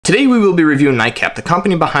Today we will be reviewing Nightcap, the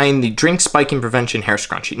company behind the drink spiking prevention hair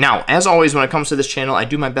scrunchie. Now, as always, when it comes to this channel, I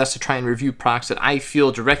do my best to try and review products that I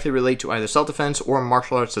feel directly relate to either self-defense or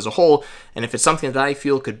martial arts as a whole, and if it's something that I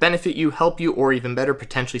feel could benefit you, help you, or even better,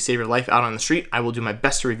 potentially save your life out on the street, I will do my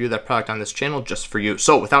best to review that product on this channel just for you.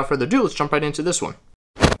 So without further ado, let's jump right into this one.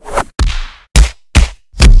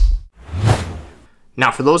 Now,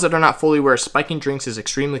 for those that are not fully aware, spiking drinks is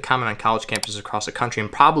extremely common on college campuses across the country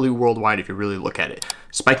and probably worldwide if you really look at it.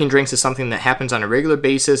 Spiking drinks is something that happens on a regular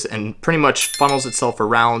basis and pretty much funnels itself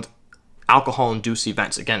around alcohol-induced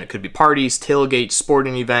events. Again, it could be parties, tailgates,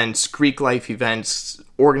 sporting events, Greek life events,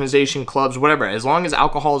 organization clubs, whatever. As long as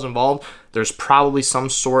alcohol is involved, there's probably some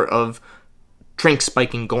sort of drink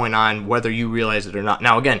spiking going on, whether you realize it or not.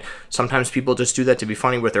 Now, again, sometimes people just do that to be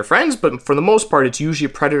funny with their friends, but for the most part, it's usually a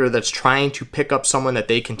predator that's trying to pick up someone that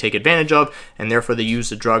they can take advantage of, and therefore they use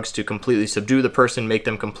the drugs to completely subdue the person, make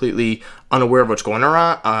them completely unaware of what's going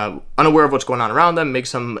on around them,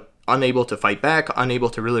 makes them unable to fight back, unable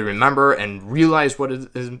to really remember and realize what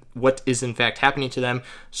is in fact happening to them.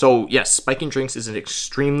 So yes, spiking drinks is an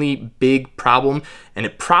extremely big problem, and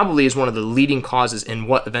it probably is one of the leading causes in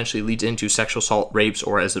what eventually leads into sexual assault, rapes,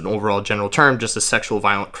 or as an overall general term, just the sexual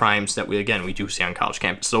violent crimes that we do see on college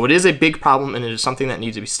campus. So it is a big problem, and it is something that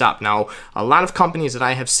needs to be stopped. Now, a lot of companies that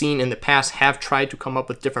I have seen in the past have tried to come up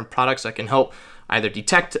with different products that can help either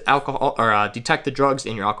detect alcohol or detect the drugs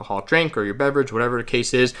in your alcoholic drink or your beverage, whatever the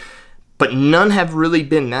case is. But none have really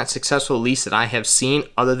been that successful, at least that I have seen,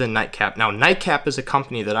 other than Nightcap. Now, Nightcap is a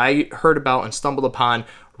company that I heard about and stumbled upon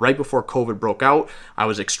right before COVID broke out. I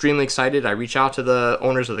was extremely excited. I reached out to the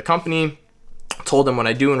owners of the company, told them what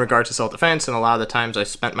I do in regards to self-defense, and a lot of the times I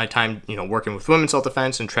spent my time, working with women's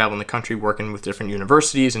self-defense and traveling the country, working with different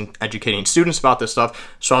universities and educating students about this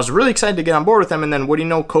stuff. So I was really excited to get on board with them, and then what do you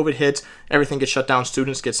know, COVID hits, everything gets shut down,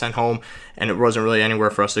 students get sent home, and it wasn't really anywhere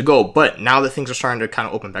for us to go. But now that things are starting to kind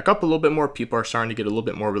of open back up a little bit more, people are starting to get a little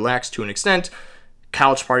bit more relaxed to an extent.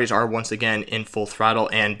 College parties are once again in full throttle,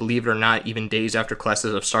 and believe it or not, even days after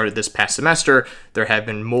classes have started this past semester, there have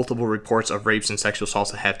been multiple reports of rapes and sexual assaults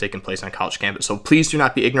that have taken place on college campus. So please do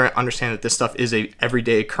not be ignorant. Understand that this stuff is a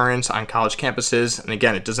everyday occurrence on college campuses, and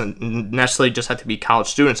again, it doesn't necessarily just have to be college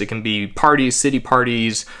students. It can be parties, city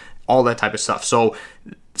parties, all that type of stuff. So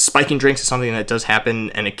spiking drinks is something that does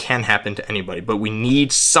happen, and it can happen to anybody, but we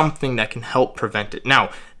need something that can help prevent it.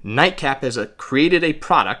 Now, Nightcap has created a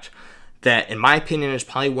product that, in my opinion, is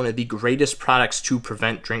probably one of the greatest products to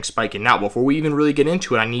prevent drink spiking. Now, before we even really get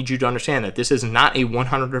into it, I need you to understand that this is not a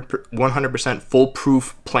 100%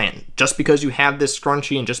 foolproof plan. Just because you have this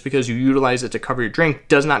scrunchie and just because you utilize it to cover your drink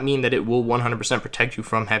does not mean that it will 100% protect you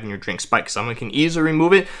from having your drink spike. Someone can easily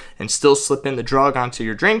remove it and still slip in the drug onto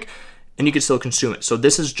your drink, and you can still consume it. So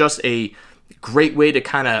this is just a great way to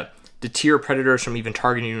kind of deter predators from even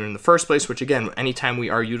targeting you in the first place, which again, anytime we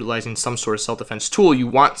are utilizing some sort of self-defense tool, you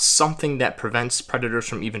want something that prevents predators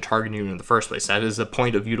from even targeting you in the first place. That is the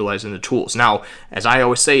point of utilizing the tools. Now, as I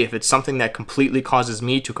always say, if it's something that completely causes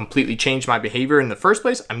me to completely change my behavior in the first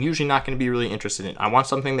place, I'm usually not going to be really interested in it. I want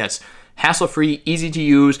something that's hassle-free, easy to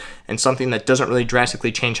use, and something that doesn't really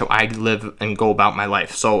drastically change how I live and go about my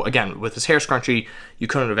life. So again, with this hair scrunchie, you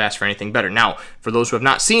couldn't have asked for anything better. Now, for those who have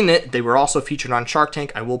not seen it, they were also featured on Shark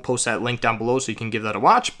Tank. I will post that link down below so you can give that a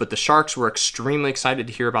watch, but the Sharks were extremely excited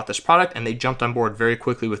to hear about this product, and they jumped on board very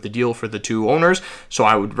quickly with the deal for the two owners. So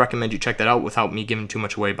I would recommend you check that out without me giving too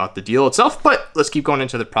much away about the deal itself, but let's keep going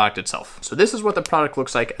into the product itself. So this is what the product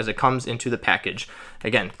looks like as it comes into the package.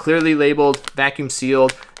 Again, clearly labeled, vacuum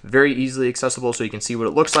sealed, very easily accessible so you can see what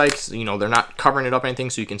it looks like. So, they're not covering it up or anything,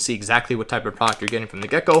 so you can see exactly what type of product you're getting from the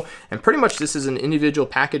get-go. And pretty much this is an individual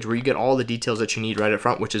package where you get all the details that you need right up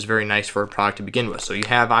front, which is very nice for a product to begin with. So you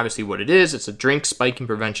have obviously what it is. It's a drink spiking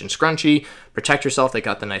prevention scrunchie. Protect yourself. They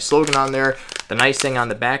got the nice slogan on there. The nice thing on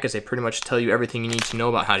the back is they pretty much tell you everything you need to know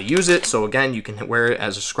about how to use it. So again, you can wear it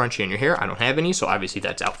as a scrunchie in your hair. I don't have any, so obviously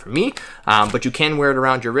that's out for me. But you can wear it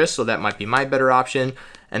around your wrist, so that might be my better option.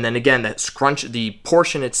 And then again, that the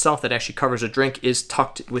portion itself that actually covers a drink is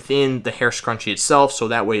tucked within the hair scrunchie itself, so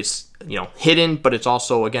that way it's hidden, but it's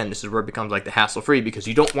also, again, this is where it becomes like the hassle-free, because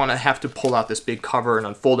you don't want to have to pull out this big cover and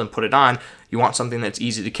unfold and put it on. You want something that's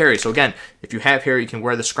easy to carry. So again, if you have hair, you can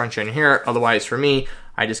wear the scrunchie on your hair. Otherwise, for me,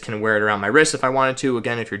 I just can wear it around my wrist if I wanted to.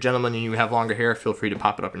 Again, if you're a gentleman and you have longer hair, feel free to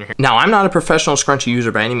pop it up in your hair. Now, I'm not a professional scrunchie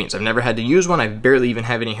user by any means. I've never had to use one. I barely even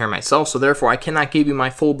have any hair myself, so therefore I cannot give you my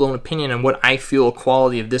full-blown opinion on what I feel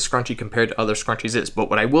quality of this scrunchie compared to other scrunchies is. But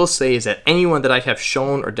what I will say is that anyone that I have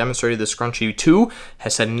shown or demonstrated this scrunchie to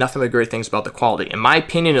has said nothing but great things about the quality. In my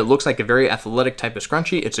opinion, it looks like a very athletic type of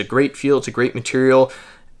scrunchie. It's a great feel. It's a great material.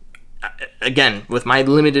 again, with my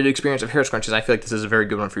limited experience of hair scrunchies, I feel like this is a very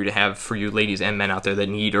good one for you to have for you ladies and men out there that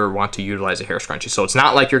need or want to utilize a hair scrunchie. So it's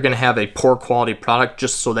not like you're going to have a poor quality product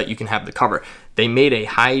just so that you can have the cover. They made a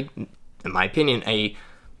high, in my opinion, a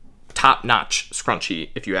top-notch scrunchie,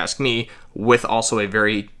 if you ask me, with also a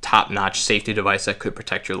very top-notch safety device that could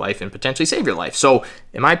protect your life and potentially save your life. So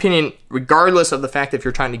in my opinion, regardless of the fact that if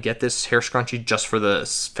you're trying to get this hair scrunchie just for the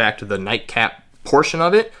fact of the nightcap portion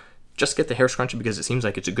of it, just get the hair scrunchie because it seems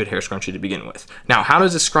like it's a good hair scrunchie to begin with. Now, how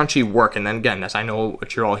does this scrunchie work? And then again, I know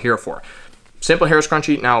what you're all here for. Simple hair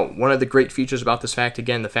scrunchie. Now, one of the great features about this fact,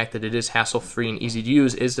 again, the fact that it is hassle-free and easy to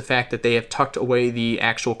use, is the fact that they have tucked away the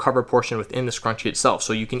actual cover portion within the scrunchie itself.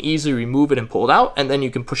 So you can easily remove it and pull it out, and then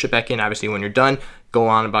you can push it back in, obviously, when you're done, go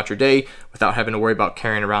on about your day without having to worry about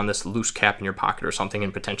carrying around this loose cap in your pocket or something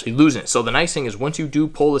and potentially losing it. So the nice thing is once you do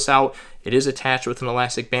pull this out, it is attached with an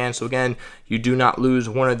elastic band. So again, you do not lose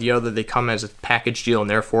one or the other. They come as a package deal, and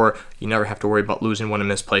therefore you never have to worry about losing one and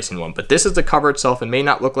misplacing one. But this is the cover itself. It may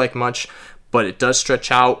not look like much, but it does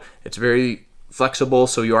stretch out. It's very flexible,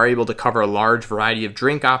 so you are able to cover a large variety of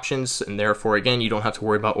drink options, and therefore, again, you don't have to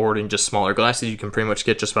worry about ordering just smaller glasses. You can pretty much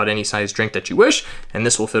get just about any size drink that you wish, and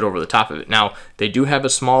this will fit over the top of it. Now, they do have a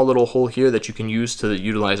small little hole here that you can use to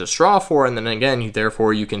utilize a straw for, and then again,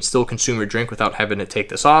 therefore, you can still consume your drink without having to take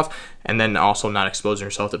this off, and then also not exposing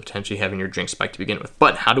yourself to potentially having your drink spike to begin with.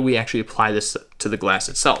 But how do we actually apply this to the glass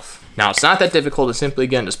itself? Now, it's not that difficult. It simply,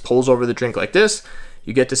 again, just pulls over the drink like this.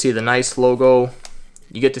 You get to see the nice logo.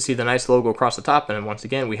 You get to see the nice logo across the top, and then once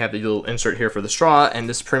again, we have the little insert here for the straw, and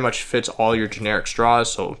this pretty much fits all your generic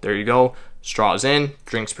straws. So there you go. Straws in,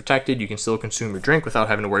 drinks protected. You can still consume your drink without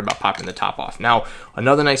having to worry about popping the top off. Now,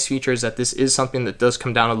 another nice feature is that this is something that does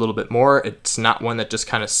come down a little bit more. It's not one that just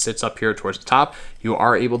kind of sits up here towards the top. You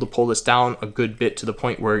are able to pull this down a good bit to the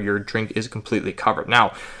point where your drink is completely covered.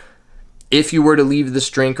 Now, if you were to leave this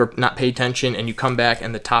drink or not pay attention and you come back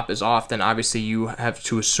and the top is off, then obviously you have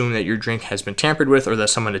to assume that your drink has been tampered with or that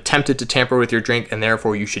someone attempted to tamper with your drink, and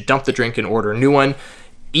therefore you should dump the drink and order a new one.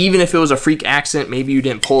 Even if it was a freak accident, maybe you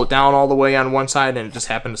didn't pull it down all the way on one side and it just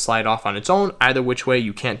happened to slide off on its own. Either which way,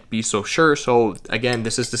 you can't be so sure. So again,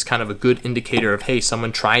 this is just kind of a good indicator of, hey,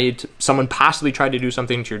 someone possibly tried to do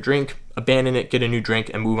something to your drink, abandon it, get a new drink,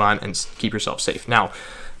 and move on and keep yourself safe. Now,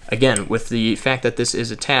 again, with the fact that this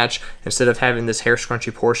is attached, instead of having this hair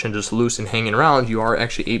scrunchie portion just loose and hanging around, you are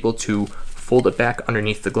actually able to fold it back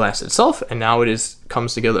underneath the glass itself, and now it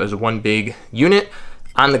comes together as one big unit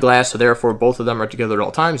on the glass, so therefore both of them are together at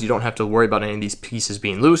all times. You don't have to worry about any of these pieces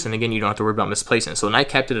being loose, and again, you don't have to worry about misplacing it. So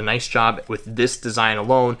Nightcap did a nice job with this design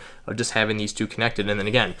alone of just having these two connected, and then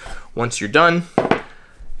again, once you're done,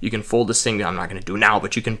 you can fold this thing down. I'm not going to do now,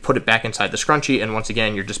 but you can put it back inside the scrunchie, and once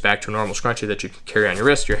again, you're just back to a normal scrunchie that you can carry on your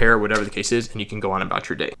wrist, your hair, whatever the case is, and you can go on about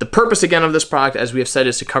your day. The purpose, again, of this product, as we have said,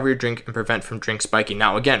 is to cover your drink and prevent from drink spiking.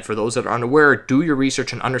 Now, again, for those that are unaware, do your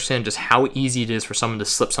research and understand just how easy it is for someone to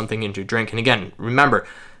slip something into your drink. And again, remember,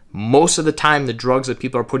 most of the time, the drugs that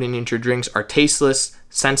people are putting into your drinks are tasteless,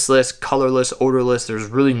 senseless, colorless, odorless. There's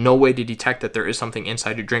really no way to detect that there is something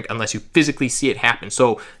inside your drink unless you physically see it happen.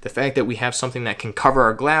 So the fact that we have something that can cover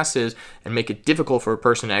our glasses and make it difficult for a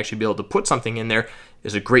person to actually be able to put something in there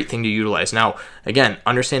is a great thing to utilize. Now, again,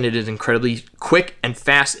 understand it is incredibly quick and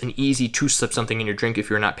fast and easy to slip something in your drink if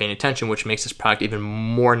you're not paying attention, which makes this product even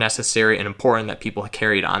more necessary and important that people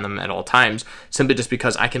carry it on them at all times, simply just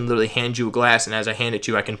because I can literally hand you a glass, and as I hand it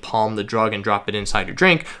to you, I can palm the drug and drop it inside your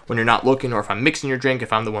drink when you're not looking, or if I'm mixing your drink,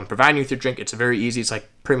 if I'm the one providing you with your drink, it's very easy. It's like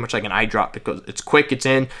pretty much like an eye drop because it's quick, it's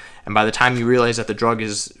in, and by the time you realize that the drug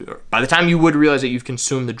is, by the time you would realize that you've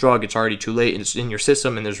consumed the drug, it's already too late and it's in your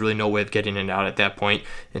system, and there's really no way of getting it out at that point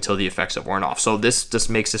until the effects have worn off. So this just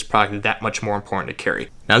makes this product that much more important to carry.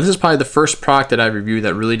 Now, this is probably the first product that I reviewed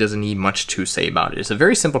that really doesn't need much to say about it. It's a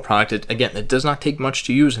very simple product. Again, it does not take much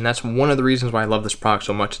to use, and that's one of the reasons why I love this product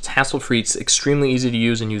so much. It's hassle-free, it's extremely easy to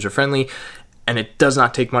use and user-friendly, and it does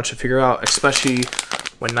not take much to figure out, especially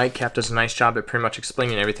when Nightcap does a nice job at pretty much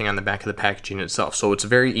explaining everything on the back of the packaging itself. So it's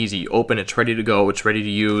very easy. You open, it's ready to go, it's ready to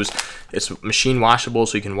use. It's machine washable,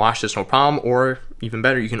 so you can wash this no problem, or even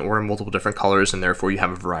better, you can order multiple different colors, and therefore you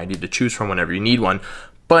have a variety to choose from whenever you need one.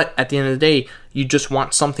 But at the end of the day, you just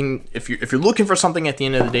want something, if you're looking for something at the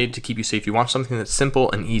end of the day to keep you safe, you want something that's simple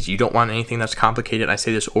and easy. You don't want anything that's complicated. I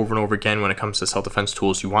say this over and over again when it comes to self-defense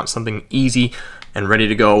tools. You want something easy and ready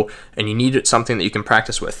to go, and you need something that you can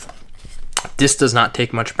practice with. This does not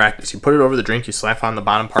take much practice. You put it over the drink, you slap on the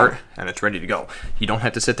bottom part, and it's ready to go. You don't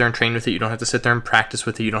have to sit there and train with it. You don't have to sit there and practice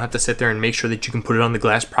with it. You don't have to sit there and make sure that you can put it on the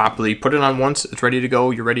glass properly. Put it on once, it's ready to go.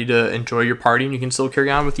 You're ready to enjoy your party, and you can still carry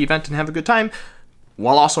on with the event and have a good time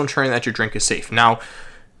while also ensuring that your drink is safe. Now,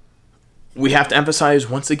 we have to emphasize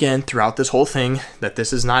once again throughout this whole thing that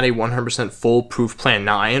this is not a 100% foolproof plan.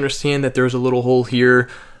 Now, I understand that there's a little hole here.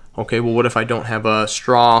 Okay, well, what if I don't have a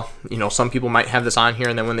straw? You know, some people might have this on here,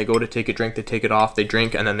 and then when they go to take a drink, they take it off, they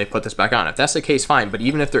drink, and then they put this back on. If that's the case, fine. But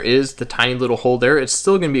even if there is the tiny little hole there, it's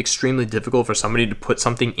still going to be extremely difficult for somebody to put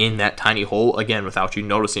something in that tiny hole, again, without you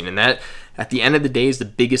noticing. And that, at the end of the day, is the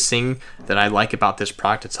biggest thing that I like about this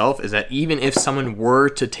product itself, is that even if someone were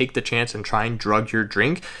to take the chance and try and drug your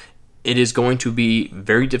drink, it is going to be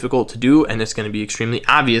very difficult to do, and it's going to be extremely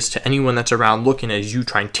obvious to anyone that's around looking as you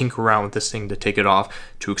try and tinker around with this thing to take it off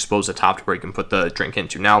to expose the top to where you can put the drink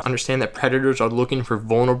into. Now, understand that predators are looking for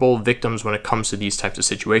vulnerable victims when it comes to these types of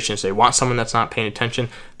situations. They want someone that's not paying attention.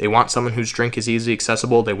 They want someone whose drink is easily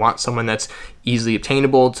accessible. They want someone that's easily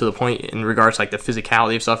obtainable, to the point in regards to like the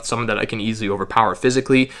physicality of stuff, someone that I can easily overpower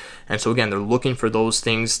physically. And so again, they're looking for those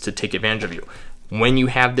things to take advantage of you. When you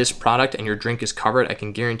have this product and your drink is covered, I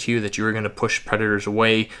can guarantee you that you are going to push predators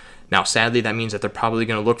away. Now, sadly, that means that they're probably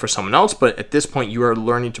going to look for someone else, but at this point, you are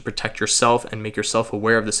learning to protect yourself and make yourself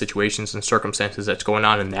aware of the situations and circumstances that's going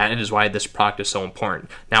on, and that is why this product is so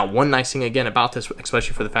important. Now, one nice thing, again, about this,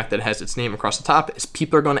 especially for the fact that it has its name across the top, is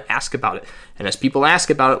people are going to ask about it. And as people ask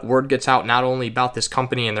about it, word gets out not only about this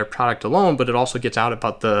company and their product alone, but it also gets out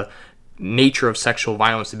about the nature of sexual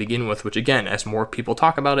violence to begin with, which again, as more people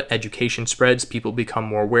talk about it, education spreads, people become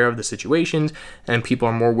more aware of the situations, and people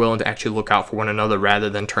are more willing to actually look out for one another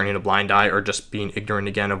rather than turning a blind eye or just being ignorant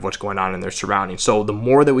again of what's going on in their surroundings. So the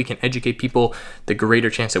more that we can educate people, the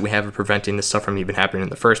greater chance that we have of preventing this stuff from even happening in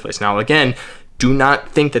the first place. Now, again, do not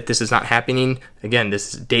think that this is not happening. Again,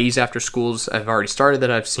 this is days after schools have already started that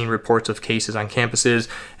I've seen reports of cases on campuses,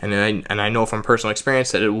 and I know from personal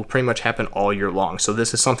experience that it will pretty much happen all year long. So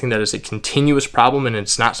this is something that is a continuous problem, and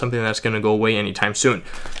it's not something that's going to go away anytime soon.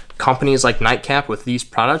 Companies like Nightcap with these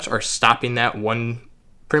products are stopping that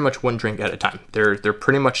pretty much one drink at a time. They're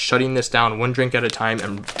pretty much shutting this down one drink at a time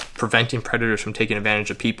and preventing predators from taking advantage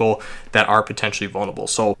of people that are potentially vulnerable.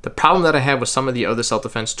 So the problem that I have with some of the other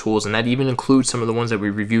self-defense tools, and that even includes some of the ones that we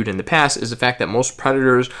reviewed in the past, is the fact that most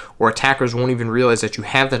predators or attackers won't even realize that you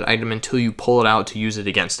have that item until you pull it out to use it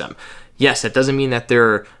against them. Yes, that doesn't mean that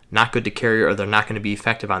they're not good to carry or they're not going to be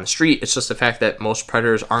effective on the street. It's just the fact that most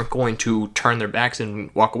predators aren't going to turn their backs and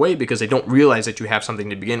walk away because they don't realize that you have something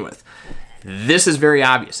to begin with. This is very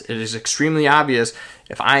obvious. It is extremely obvious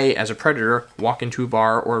if I, as a predator, walk into a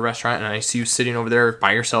bar or a restaurant and I see you sitting over there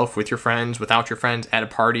by yourself, with your friends, without your friends, at a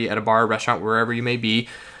party, at a bar, restaurant, wherever you may be.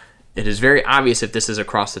 It is very obvious if this is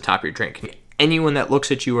across the top of your drink. Anyone that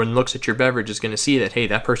looks at you or looks at your beverage is going to see that, hey,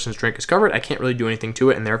 that person's drink is covered. I can't really do anything to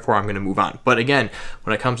it, and therefore I'm going to move on. But again,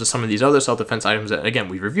 when it comes to some of these other self-defense items that, again,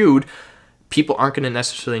 we've reviewed, people aren't going to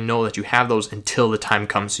necessarily know that you have those until the time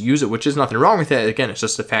comes to use it, which is nothing wrong with that. Again, it's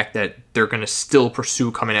just the fact that they're going to still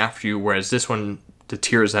pursue coming after you, whereas this one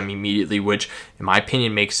deters them immediately, which in my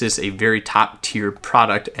opinion makes this a very top tier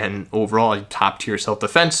product and overall a top tier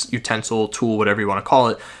self-defense utensil, tool, whatever you want to call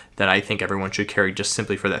it, that I think everyone should carry just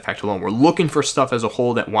simply for that fact alone. We're looking for stuff as a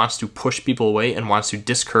whole that wants to push people away and wants to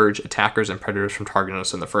discourage attackers and predators from targeting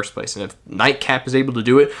us in the first place. And if Nightcap is able to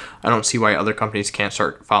do it, I don't see why other companies can't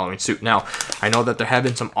start following suit. Now, I know that there have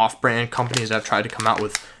been some off-brand companies that have tried to come out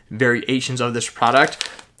with variations of this product.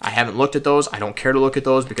 I haven't looked at those. I don't care to look at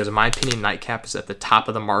those because in my opinion, Nightcap is at the top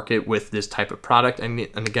of the market with this type of product. And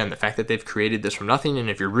again, the fact that they've created this from nothing, and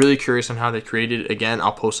if you're really curious on how they created it, again,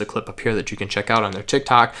 I'll post a clip up here that you can check out on their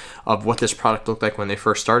TikTok of what this product looked like when they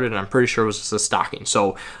first started, and I'm pretty sure it was just a stocking.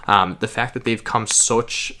 So the fact that they've come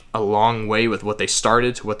such a long way with what they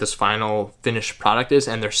started to what this final finished product is,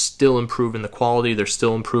 and they're still improving the quality, they're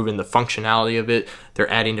still improving the functionality of it,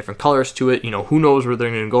 they're adding different colors to it. You know, who knows where they're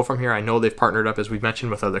going to go from here. I know they've partnered up, as we've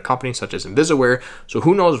mentioned, with other companies such as Invisaware, so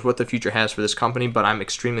who knows what the future has for this company, but I'm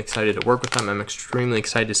extremely excited to work with them. I'm extremely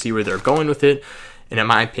excited to see where they're going with it, and in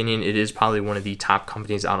my opinion, it is probably one of the top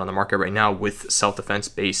companies out on the market right now with self-defense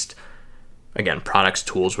based, again, products,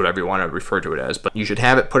 tools, whatever you want to refer to it as. But you should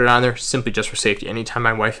have it, put it on there simply just for safety. Anytime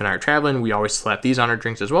my wife and I are traveling, we always slap these on our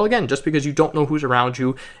drinks as well. Again, just because you don't know who's around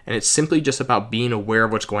you, and it's simply just about being aware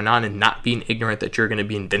of what's going on and not being ignorant that you're going to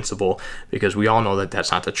be invincible, because we all know that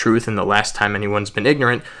that's not the truth. And the last time anyone's been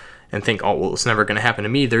ignorant and think, oh, well, it's never going to happen to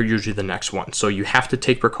me, they're usually the next one. So you have to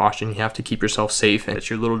take precaution. You have to keep yourself safe, and it's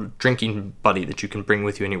your little drinking buddy that you can bring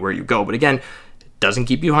with you anywhere you go. But again, it doesn't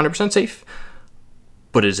keep you 100% safe,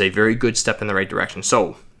 but it is a very good step in the right direction.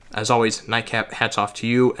 So, as always, Nightcap, hats off to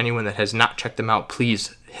you. Anyone that has not checked them out,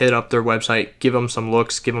 please hit up their website, give them some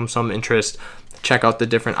looks, give them some interest, check out the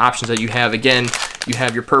different options that you have. Again, you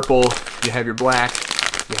have your purple, you have your black,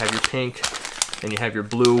 you have your pink, then you have your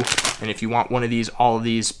blue. And if you want one of these, all of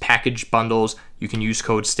these package bundles, you can use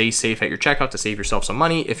code STAYSAFE at your checkout to save yourself some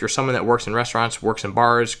money. If you're someone that works in restaurants, works in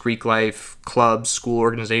bars, Greek life, clubs, school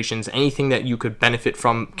organizations, anything that you could benefit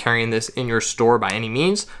from carrying this in your store by any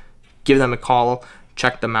means, give them a call,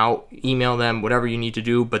 check them out, email them, whatever you need to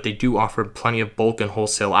do. But they do offer plenty of bulk and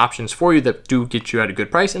wholesale options for you that do get you at a good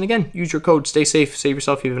price. And again, use your code STAYSAFE, save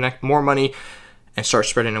yourself even more money, and start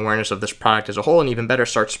spreading awareness of this product as a whole. And even better,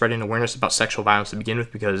 start spreading awareness about sexual violence to begin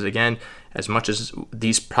with, because again, as much as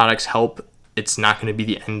these products help, it's not going to be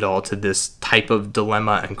the end all to this type of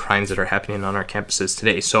dilemma and crimes that are happening on our campuses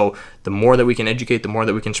today. So the more that we can educate, the more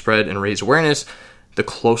that we can spread and raise awareness, the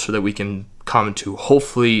closer that we can come to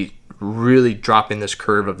hopefully really dropping this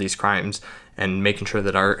curve of these crimes and making sure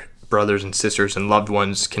that our brothers and sisters and loved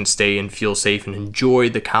ones can stay and feel safe and enjoy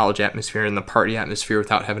the college atmosphere and the party atmosphere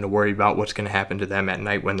without having to worry about what's going to happen to them at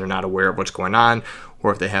night when they're not aware of what's going on,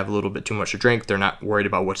 or if they have a little bit too much to drink, they're not worried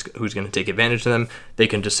about who's going to take advantage of them. They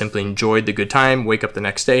can just simply enjoy the good time, wake up the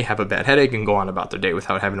next day, have a bad headache, and go on about their day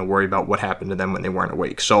without having to worry about what happened to them when they weren't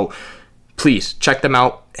awake. So please check them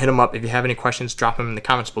out, hit them up. If you have any questions, drop them in the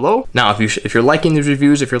comments below. Now, if you're liking these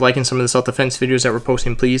reviews, if you're liking some of the self-defense videos that we're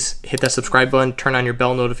posting, please hit that subscribe button, turn on your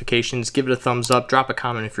bell notifications, give it a thumbs up, drop a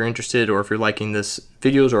comment if you're interested, or if you're liking this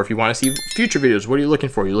videos, or if you want to see future videos. What are you looking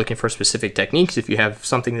for? You're looking for specific techniques. If you have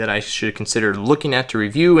something that I should consider looking at to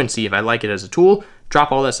review and see if I like it as a tool,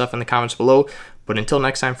 drop all that stuff in the comments below. But until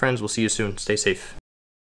next time, friends, we'll see you soon. Stay safe.